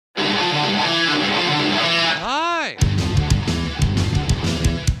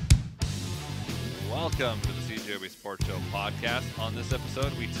Welcome to the CJOB Sports Show podcast. On this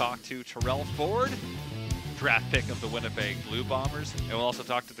episode, we talk to Terrell Ford, draft pick of the Winnipeg Blue Bombers, and we'll also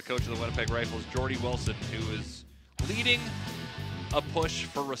talk to the coach of the Winnipeg Rifles, Jordy Wilson, who is leading a push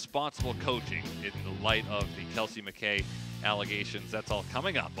for responsible coaching in the light of the Kelsey McKay allegations. That's all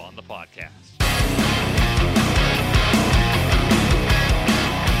coming up on the podcast.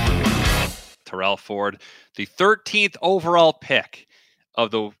 Terrell Ford, the 13th overall pick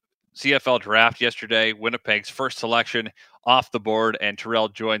of the CFL draft yesterday, Winnipeg's first selection off the board, and Terrell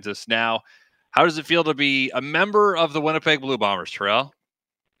joins us now. How does it feel to be a member of the Winnipeg Blue Bombers, Terrell?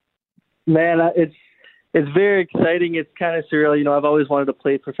 Man, it's very exciting. It's kind of surreal. You know, I've always wanted to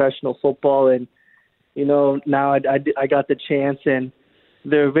play professional football, and, you know, now I got the chance, and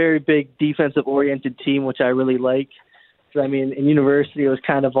they're a very big defensive-oriented team, which I really like. So, I mean, in university, it was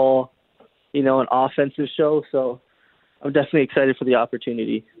kind of all, you know, an offensive show, so I'm definitely excited for the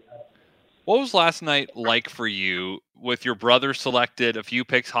opportunity. What was last night like for you with your brother selected a few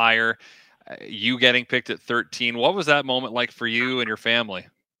picks higher, you getting picked at 13? What was that moment like for you and your family?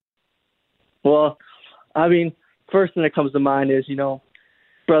 Well, I mean, first thing that comes to mind is, you know,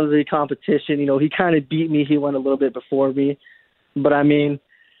 brotherly competition. You know, he kind of beat me. He went a little bit before me. But, I mean,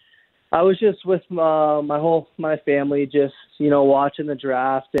 I was just with my family just, you know, watching the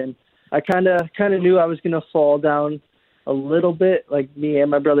draft. And I kind of knew I was going to fall down a little bit, like me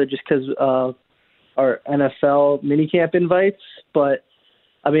and my brother, just because of our NFL minicamp invites. But,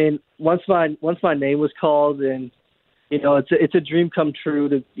 I mean, once my name was called, and, you know, it's a dream come true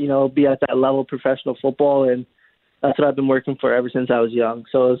to, you know, be at that level of professional football, and that's what I've been working for ever since I was young.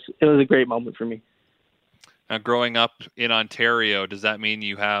 So it was a great moment for me. Now, growing up in Ontario, does that mean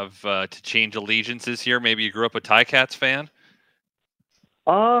you have to change allegiances here? Maybe you grew up a Ticats fan?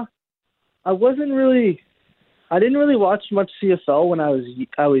 I didn't really watch much CFL when I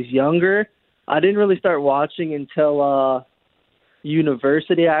was younger. I didn't really start watching until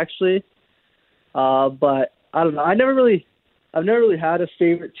university, actually. But I don't know. I've never really had a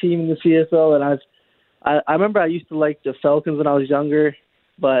favorite team in the CFL, and I remember I used to like the Falcons when I was younger.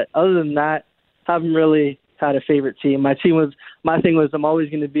 But other than that, I haven't really had a favorite team. My thing was I'm always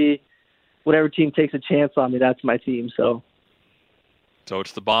going to be whatever team takes a chance on me. That's my team. So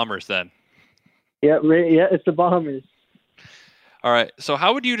it's the Bombers then. Yeah, it's the Bombers. All right. So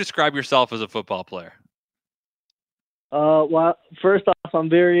how would you describe yourself as a football player? Well, first off,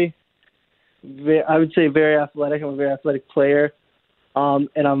 I'm I would say very athletic. I'm a very athletic player. And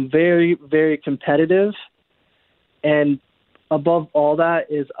I'm very, very competitive. And above all that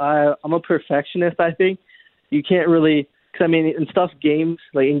is I'm a perfectionist, I think. You can't really, because I mean, in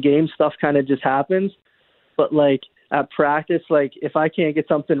games, stuff kind of just happens. But like at practice, like if I can't get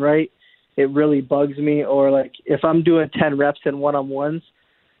something right, it really bugs me. Or like if I'm doing 10 reps in one-on-ones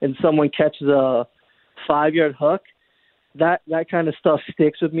and someone catches a 5-yard hook, that kind of stuff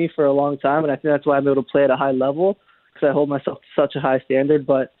sticks with me for a long time. And I think that's why I'm able to play at a high level, because I hold myself to such a high standard.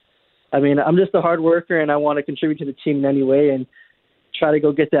 But I mean, I'm just a hard worker, and I want to contribute to the team in any way and try to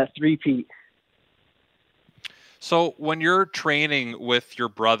go get that three-peat. So when you're training with your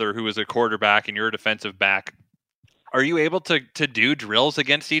brother, who is a quarterback, and you're a defensive back, are you able to do drills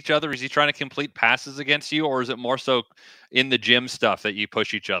against each other? Is he trying to complete passes against you, or is it more so in the gym stuff that you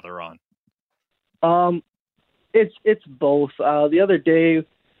push each other on? It's both. The other day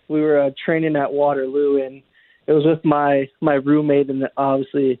we were training at Waterloo, and it was with my roommate and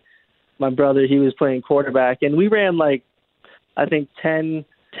obviously my brother. He was playing quarterback, and we ran like I think 10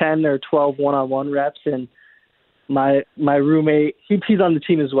 or 12 one-on-one reps, and my roommate, he's on the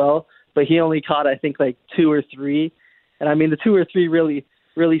team as well, but he only caught I think like 2 or 3. And I mean, the 2 or 3 really,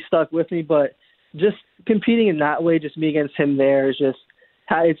 really stuck with me. But just competing in that way, just me against him there, is just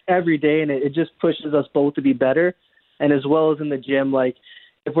it's every day, and it just pushes us both to be better. And as well as in the gym, like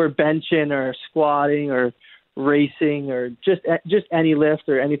if we're benching or squatting or racing or just any lift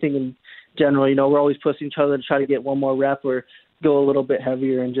or anything in general, you know, we're always pushing each other to try to get one more rep or go a little bit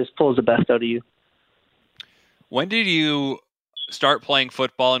heavier, and just pulls the best out of you. When did you start playing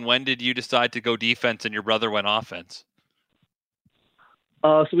football, and when did you decide to go defense and your brother went offense?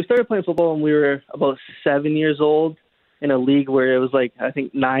 So we started playing football when we were about 7 years old in a league where it was like, I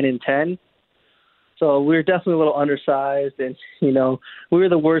think 9 and 10. So we were definitely a little undersized, and, you know, we were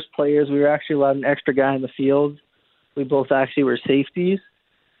the worst players. We were actually allowed an extra guy in the field. We both actually were safeties.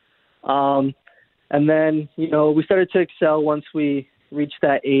 And then, you know, we started to excel once we reached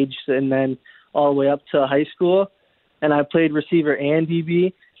that age, and then all the way up to high school. And I played receiver and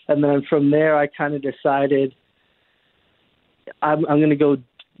DB. And then from there, I kind of decided I'm going to go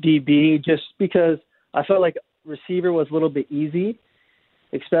DB, just because I felt like receiver was a little bit easy.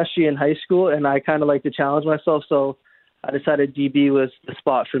 especially in high school, and I kind of like to challenge myself, so I decided DB was the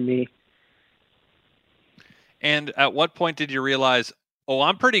spot for me. And at what point did you realize, oh,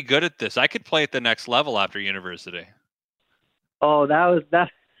 I'm pretty good at this. I could play at the next level after university? Oh, that.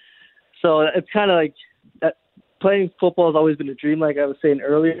 So it's kind of like that, playing football has always been a dream, like I was saying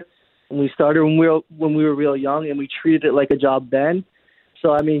earlier. When we started, when we were real young, and we treated it like a job then.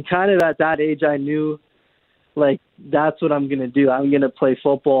 So, I mean, kind of at that age, I knew, like, that's what I'm going to do. I'm going to play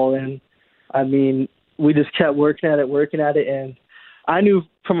football. And, I mean, we just kept working at it. And I knew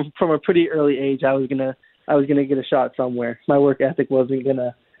from a pretty early age I was going to get a shot somewhere. My work ethic wasn't going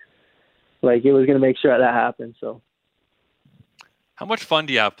to, like, it was going to make sure that happened. So. How much fun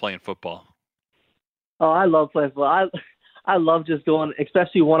do you have playing football? Oh, I love playing football. I love just going,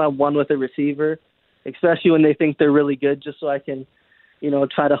 especially one-on-one with a receiver, especially when they think they're really good, just so I can,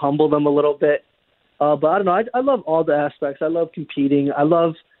 try to humble them a little bit. But I don't know. I love all the aspects. I love competing. I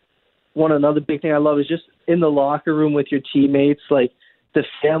love another big thing I love is just in the locker room with your teammates, like the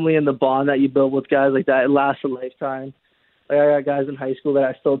family and the bond that you build with guys like that. It lasts a lifetime. Like I got guys in high school that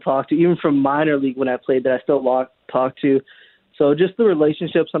I still talk to, even from minor league when I played that I still talk to. So just the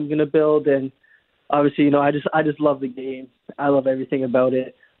relationships I'm going to build, and obviously, I just love the game. I love everything about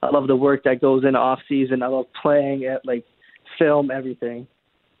it. I love the work that goes in off season. I love playing at film, everything.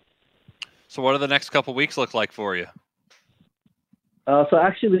 So what do the next couple weeks look like for you? So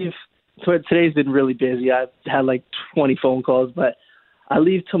actually, today's been really busy. I've had 20 phone calls, but I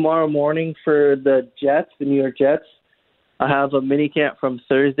leave tomorrow morning for the New York Jets. I have a mini camp from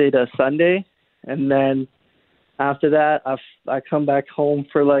Thursday to Sunday, and then after that, I come back home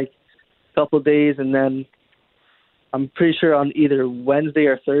for a couple of days, and then I'm pretty sure on either Wednesday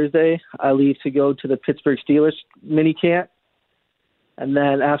or Thursday, I leave to go to the Pittsburgh Steelers mini camp. And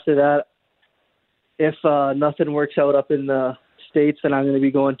then after that, if nothing works out up in the States, then I'm going to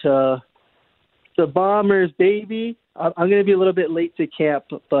be going to the Bombers, baby. I'm going to be a little bit late to camp,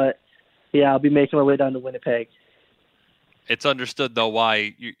 but yeah, I'll be making my way down to Winnipeg. It's understood, though,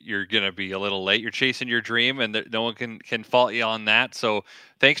 why you're going to be a little late. You're chasing your dream, and no one can fault you on that. So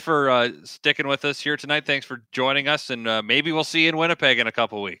thanks for sticking with us here tonight. Thanks for joining us, and maybe we'll see you in Winnipeg in a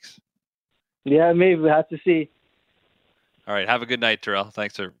couple of weeks. Yeah, maybe. We'll have to see. All right. Have a good night, Terrell.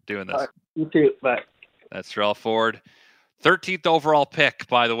 Thanks for doing this. Right, you too. Bye. That's Terrell Ford. 13th overall pick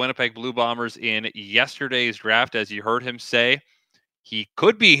by the Winnipeg Blue Bombers in yesterday's draft. As you heard him say, he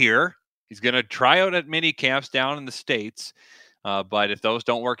could be here. He's going to try out at mini camps down in the States. But if those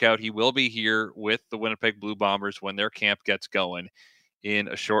don't work out, he will be here with the Winnipeg Blue Bombers when their camp gets going in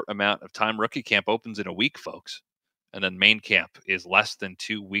a short amount of time. Rookie camp opens in a week, folks. And then main camp is less than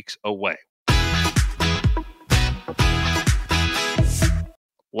 2 weeks away.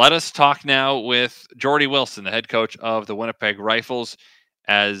 Let us talk now with Jordy Wilson, the head coach of the Winnipeg Rifles,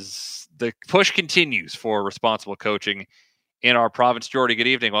 as the push continues for responsible coaching in our province. Jordy, good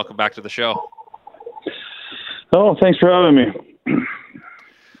evening. Welcome back to the show. Oh, thanks for having me.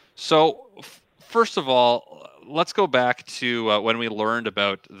 So, first of all, let's go back to when we learned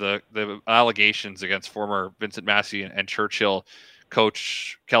about the allegations against former Vincent Massey and Churchill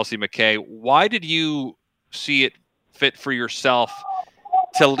coach Kelsey McKay. Why did you see it fit for yourself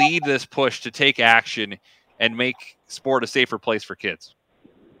to lead this push, to take action, and make sport a safer place for kids?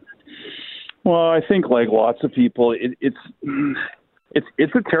 Well, I think like lots of people, it's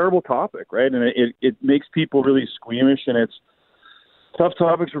a terrible topic, right? And it makes people really squeamish, and it's tough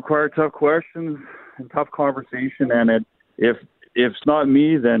topics require tough questions and tough conversation. And if it's not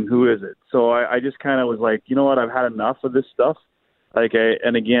me, then who is it? So I just kind of was like, you know what? I've had enough of this stuff.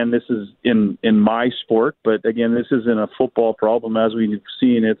 And again, this is in my sport, but again, this isn't a football problem as we've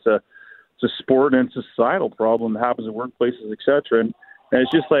seen. It's a sport and it's a societal problem that happens in workplaces, etc. And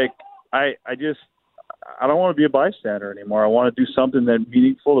it's just like, I don't want to be a bystander anymore. I want to do something that's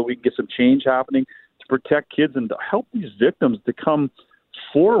meaningful, that we can get some change happening to protect kids and to help these victims to come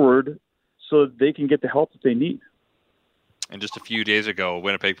forward so that they can get the help that they need. And just a few days ago,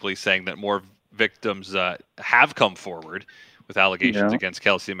 Winnipeg police saying that more victims have come forward with allegations against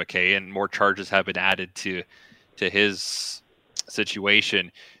Kelsey McKay, and more charges have been added to his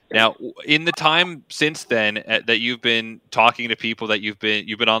situation. Now, in the time since then that you've been talking to people, that you've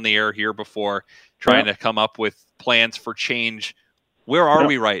been on the air here before, trying to come up with plans for change, where are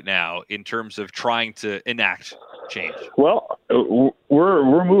we right now in terms of trying to enact change? Well,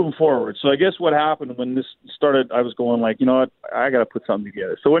 we're moving forward. So I guess what happened when this started, I was going like, you know what, I got to put something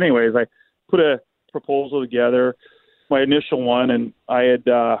together. So anyways, I put a proposal together, my initial one, and I had,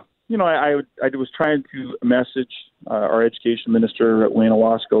 I was trying to message our education minister, Wayne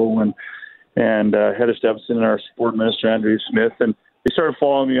Owasco, and Heather Stephenson, and our sport minister, Andrew Smith, and they started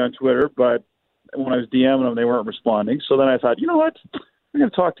following me on Twitter, but when I was DMing them, they weren't responding. So then I thought, you know what? I'm going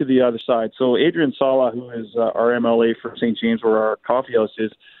to talk to the other side. So Adrian Sala, who is our MLA for St. James, where our coffee house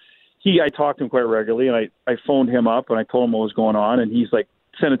is, I talked to him quite regularly, and I phoned him up, and I told him what was going on, and he's like,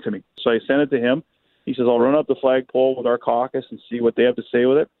 send it to me. So I sent it to him. He says, I'll run up the flagpole with our caucus and see what they have to say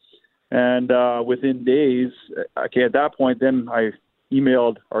with it. And within days, at that point, then I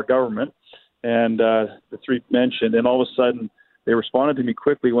emailed our government, and the three mentioned, and all of a sudden they responded to me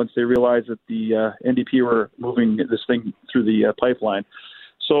quickly once they realized that the NDP were moving this thing through the pipeline.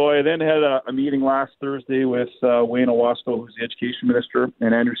 So I then had a meeting last Thursday with Wayne Owasco, who's the education minister,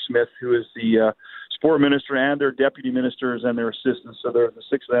 and Andrew Smith, who is the sport minister, and their deputy ministers and their assistants. So there were the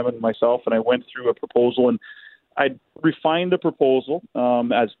six of them and myself, and I went through a proposal, and I refined the proposal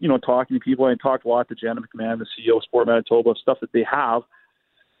as, talking to people. I talked a lot to Janet McMahon, the CEO of Sport Manitoba, stuff that they have,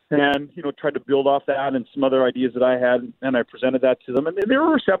 and, tried to build off that and some other ideas that I had, and I presented that to them, and they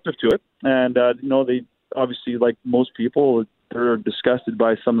were receptive to it. And, they obviously, like most people, they're disgusted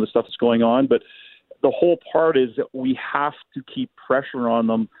by some of the stuff that's going on, but the whole part is that we have to keep pressure on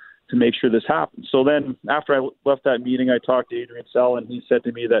them to make sure this happens. So then after I left that meeting, I talked to Adrian Sell, and he said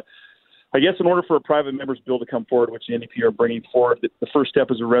to me that, I guess in order for a private member's bill to come forward, which the NDP are bringing forward, the first step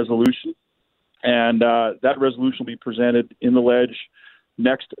is a resolution, and that resolution will be presented in the Ledge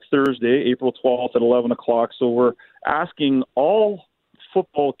next Thursday, April 12th at 11 o'clock. So we're asking all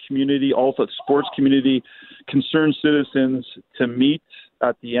football community, all the sports community, concerned citizens to meet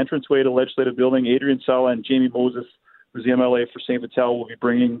at the entranceway to the Legislative Building. Adrian Sala and Jamie Moses, who's the MLA for St. Vital, will be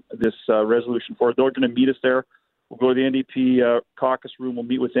bringing this resolution forward. They're going to meet us there. We'll go to the NDP caucus room, we'll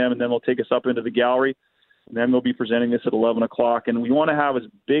meet with them, and then they'll take us up into the gallery, and then they'll be presenting this at 11 o'clock. And we want to have as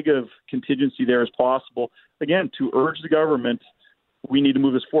big of contingency there as possible, again, to urge the government, we need to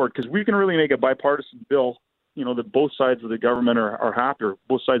move this forward, because we can really make a bipartisan bill, that both sides of the government are happy, or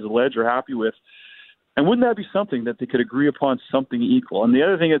both sides of the Ledge are happy with. And wouldn't that be something that they could agree upon, something equal? And the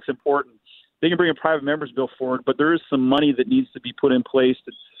other thing that's important, they can bring a private member's bill forward, but there is some money that needs to be put in place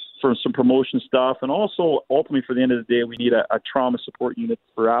for some promotion stuff. And also, ultimately, for the end of the day, we need a trauma support unit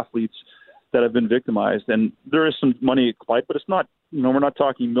for athletes that have been victimized. And there is some money applied, but it's not, we're not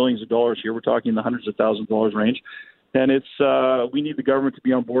talking millions of dollars here. We're talking in the hundreds of thousands of dollars range. And it's we need the government to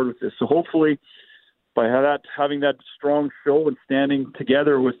be on board with this. So hopefully, by having that strong show and standing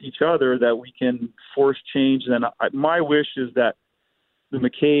together with each other, that we can force change. And my wish is that the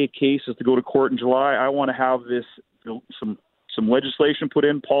McKay case is to go to court in July. I want to have this, some legislation put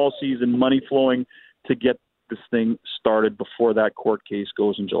in, policies and money flowing to get this thing started before that court case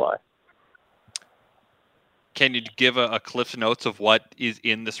goes in July. Can you give a Cliff's Notes of what is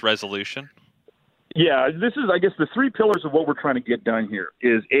in this resolution? Yeah, this is, I guess, the three pillars of what we're trying to get done here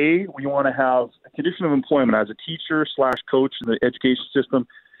is, A, we want to have a condition of employment as a teacher/coach in the education system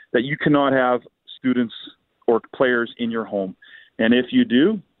that you cannot have students or players in your home. And if you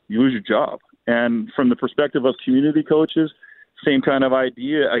do, you lose your job. And from the perspective of community coaches, same kind of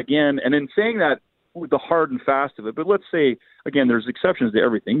idea again. And in saying that, the hard and fast of it, but let's say, again, there's exceptions to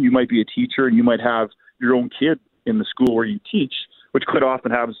everything. You might be a teacher and you might have your own kid in the school where you teach, which quite often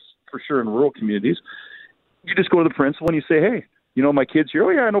happens for sure in rural communities. You just go to the principal and you say, hey, my kid's here. Oh,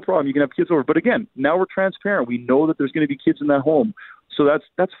 yeah, no problem. You can have kids over. But again, now we're transparent. We know that there's going to be kids in that home. So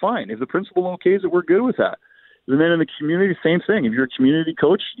that's fine. If the principal okays it, we're good with that. And then in the community, same thing. If you're a community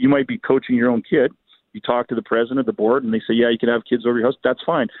coach, you might be coaching your own kid. You talk to the president of the board and they say, yeah, you can have kids over your house. That's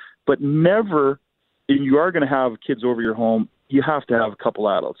fine. But never, if you are going to have kids over your home, you have to have a couple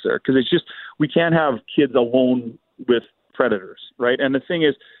adults there, because it's just, we can't have kids alone with predators, right? And the thing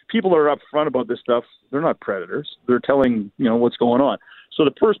is, people are upfront about this stuff. They're not predators. They're telling, what's going on. So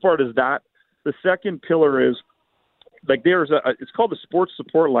the first part is that. The second pillar is, like, it's called the sports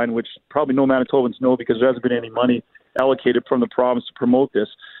support line, which probably no Manitobans know because there hasn't been any money allocated from the province to promote this.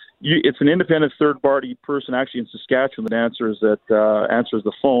 It's an independent third-party person actually in Saskatchewan that answers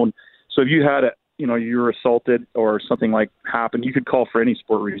the phone. So if you had you were assaulted or something like happened, you could call for any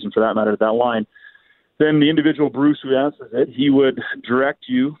sport reason for that matter to that line. Then the individual Bruce who answers it, he would direct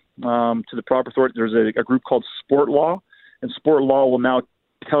you to the proper authority. There's a group called Sport Law, and Sport Law will now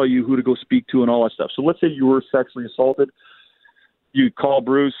tell you who to go speak to and all that stuff. So let's say you were sexually assaulted. You call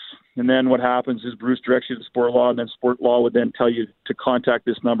Bruce, and then what happens is Bruce directs you to Sport Law, and then Sport Law would then tell you to contact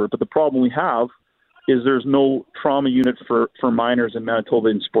this number. But the problem we have is there's no trauma unit for minors in Manitoba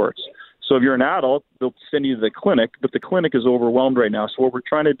in sports. So if you're an adult, they'll send you to the clinic, but the clinic is overwhelmed right now. So what we're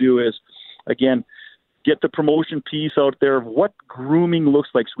trying to do is, again, get the promotion piece out there of what grooming looks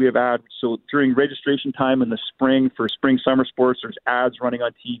like. So we have ads. So during registration time in the spring for spring summer sports, there's ads running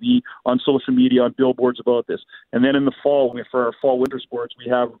on TV, on social media, on billboards about this. And then in the fall, for our fall winter sports, we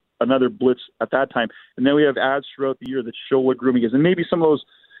have another blitz at that time. And then we have ads throughout the year that show what grooming is. And maybe some of those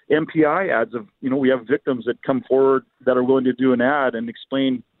MPI ads of, we have victims that come forward that are willing to do an ad and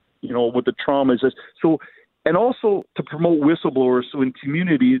explain, what the trauma is. So, and also to promote whistleblowers. So in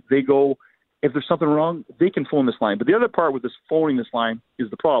community, they go, if there's something wrong, they can phone this line. But the other part with this phoning this line is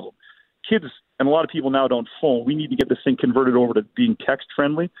the problem. Kids and a lot of people now don't phone. We need to get this thing converted over to being text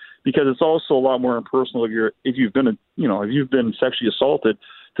friendly, because it's also a lot more impersonal if you've been sexually assaulted,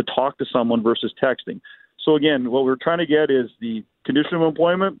 to talk to someone versus texting. So again, what we're trying to get is the condition of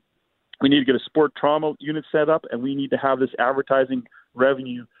employment. We need to get a sport trauma unit set up, and we need to have this advertising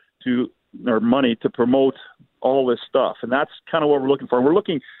revenue or money to promote all this stuff. And that's kind of what we're looking for.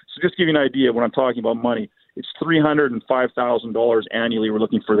 So just to give you an idea when I'm talking about money, it's $305,000 annually we're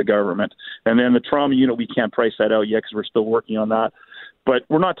looking for the government. And then the trauma unit, we can't price that out yet because we're still working on that. But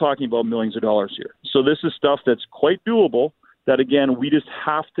we're not talking about millions of dollars here. So this is stuff that's quite doable, that, again, we just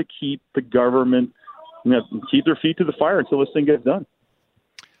have to keep the government, keep their feet to the fire until this thing gets done.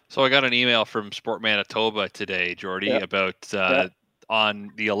 So I got an email from Sport Manitoba today, Jordy, about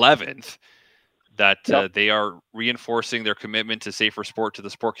on the 11th, that they are reinforcing their commitment to safer sport to the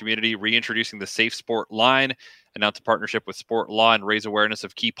sport community, reintroducing the Safe Sport line, announce a partnership with Sport Law, and raise awareness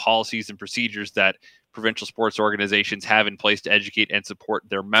of key policies and procedures that provincial sports organizations have in place to educate and support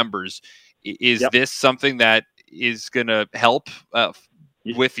their members. Is this something that is going to help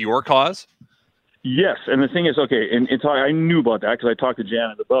with your cause? Yes, and the thing is, and I knew about that because I talked to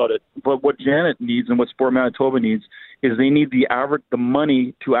Janet about it. But what Janet needs and what Sport Manitoba needs is they need the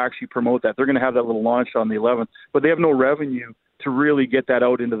money to actually promote that. They're going to have that little launch on the 11th, but they have no revenue to really get that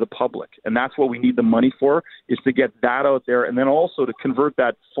out into the public. And that's what we need the money for, is to get that out there, and then also to convert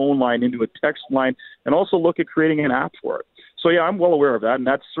that phone line into a text line, and also look at creating an app for it. So, I'm well aware of that, and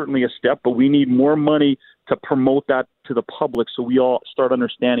that's certainly a step, but we need more money to promote that to the public so we all start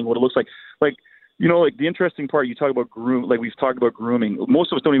understanding what it looks like. The interesting part, you talk about we've talked about grooming.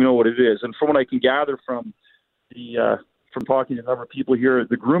 Most of us don't even know what it is. And from what I can gather from from talking to a number of people here,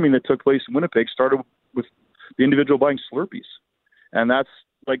 the grooming that took place in Winnipeg started with the individual buying Slurpees. And that's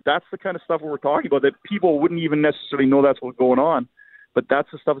the kind of stuff we're talking about, that people wouldn't even necessarily know that's what's going on. But that's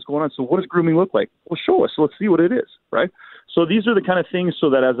the stuff that's going on. So what does grooming look like? Well, show us. So let's see what it is, right? So these are the kind of things so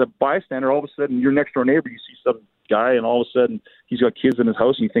that as a bystander, all of a sudden, your next door neighbor, you see some guy and all of a sudden he's got kids in his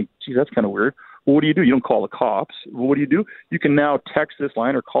house and you think, geez, that's kind of weird. Well, what do? You don't call the cops. Well, what do? You can now text this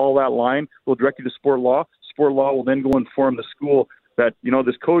line or call that line. We'll direct you to Sport Law. Sport Law will then go inform the school that,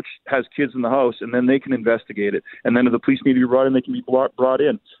 this coach has kids in the house, and then they can investigate it. And then if the police need to be brought in, they can be brought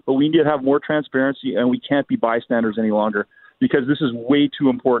in. But we need to have more transparency, and we can't be bystanders any longer, because this is way too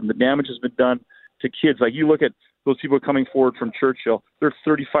important. The damage has been done to kids. Like, you look at those people coming forward from Churchill. They're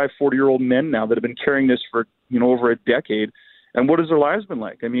 35, 40-year-old men now that have been carrying this for, over a decade. And what has their lives been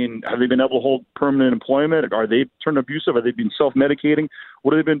like? I mean, have they been able to hold permanent employment? Are they turned abusive? Have they been self-medicating?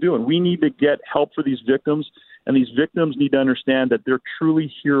 What have they been doing? We need to get help for these victims, and these victims need to understand that they're truly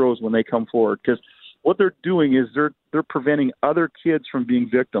heroes when they come forward, because what they're doing is they're preventing other kids from being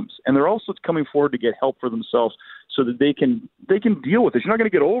victims, and they're also coming forward to get help for themselves so that they can deal with it. You're not going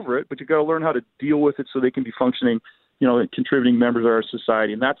to get over it, but you got to learn how to deal with it so they can be functioning, contributing members of our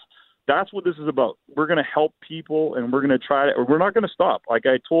society. And that's what this is about. We're going to help people, and we're going to we're not going to stop. Like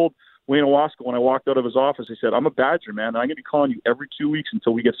I told Wayne Owasco when I walked out of his office, I said, I'm a Badger, man. I'm going to be calling you every 2 weeks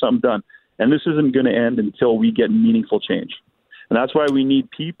until we get something done. And this isn't going to end until we get meaningful change. And that's why we need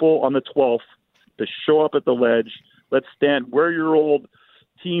people on the 12th to show up at the ledge. Let's stand, wear your old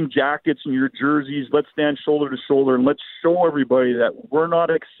team jackets and your jerseys. Let's stand shoulder to shoulder, and let's show everybody that we're not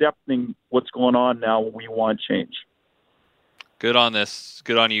accepting what's going on now. We want change. Good on this.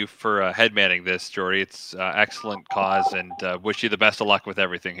 Good on you for headmanning this, Jordy. It's excellent cause, and wish you the best of luck with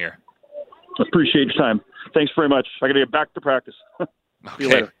everything here. Appreciate your time. Thanks very much. I got to get back to practice.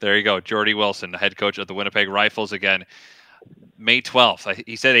 Okay, there you go. Jordy Wilson, the head coach of the Winnipeg Rifles again. May 12th.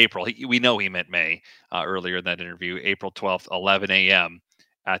 He said April. We know he meant May earlier in that interview. April 12th, 11 a.m.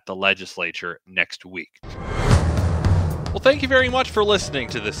 at the legislature next week. Well, thank you very much for listening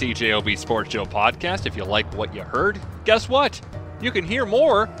to the CJOB Sports Show podcast. If you like what you heard, guess what? You can hear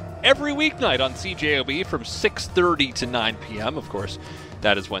more every weeknight on CJOB from 6:30 to 9 p.m. Of course,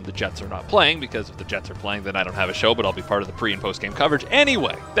 that is when the Jets are not playing, because if the Jets are playing, then I don't have a show, but I'll be part of the pre- and post-game coverage.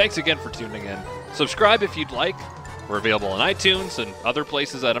 Anyway, thanks again for tuning in. Subscribe if you'd like. We're available on iTunes and other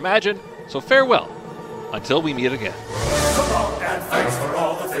places, I'd imagine. So farewell until we meet again. long, and thanks for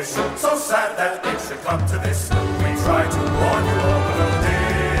all the fish. So sad that it should come to this. We try to warn you all, but oh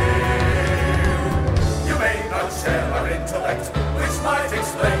dear. You may not share our intellect, which might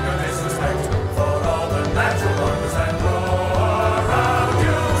explain